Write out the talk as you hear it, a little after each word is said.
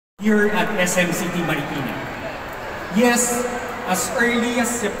here at SM City Marikina. Yes, as early as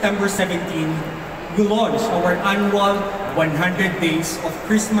September 17, we launched our annual 100 Days of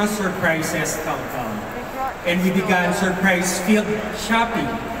Christmas Surprises countdown. And we began surprise-filled shopping,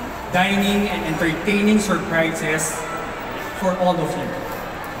 dining, and entertaining surprises for all of you.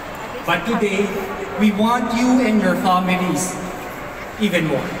 But today, we want you and your families even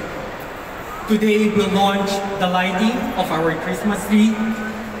more. Today, we'll launch the lighting of our Christmas tree,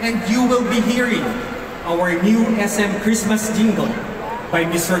 and you will be hearing our new SM Christmas jingle by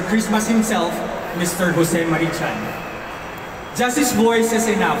Mr. Christmas himself, Mr. Jose Marichan. Just his voice is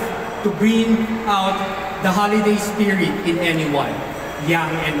enough to bring out the holiday spirit in anyone,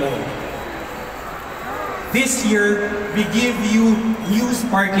 young and old. This year, we give you new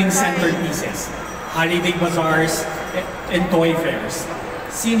sparkling centerpieces, holiday bazaars and toy fairs,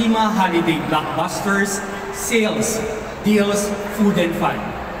 cinema holiday blockbusters, sales, deals, food and fun.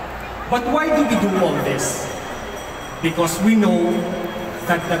 But why do we do all this? Because we know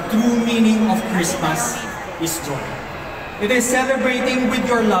that the true meaning of Christmas is joy. It is celebrating with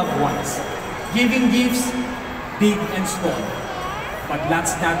your loved ones, giving gifts, big and small. But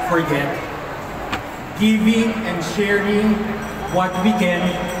let's not forget, giving and sharing what we can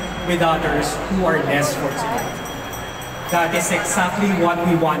with others who are less fortunate. That is exactly what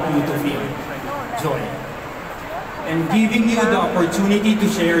we want you to feel, joy. And giving you the opportunity to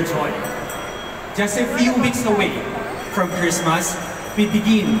share joy. Just a few weeks away from Christmas, we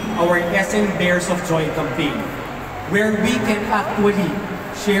begin our SM Bears of Joy campaign, where we can actually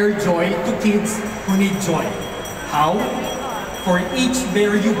share joy to kids who need joy. How? For each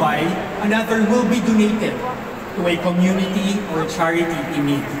bear you buy, another will be donated to a community or charity in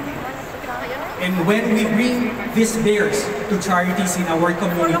need. And when we bring these bears to charities in our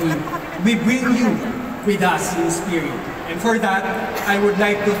community, we bring you with us in spirit. And for that, I would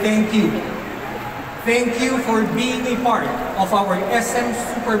like to thank you. Thank you for being a part of our SM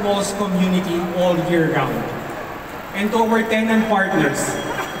Supermalls community all year round. And to our tenant partners,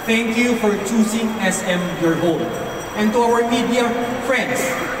 thank you for choosing SM your home. And to our media friends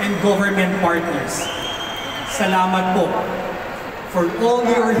and government partners, salamat po for all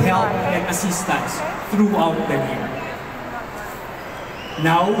your help and assistance throughout the year.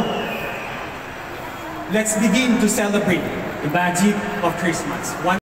 Now, let's begin to celebrate the magic of Christmas.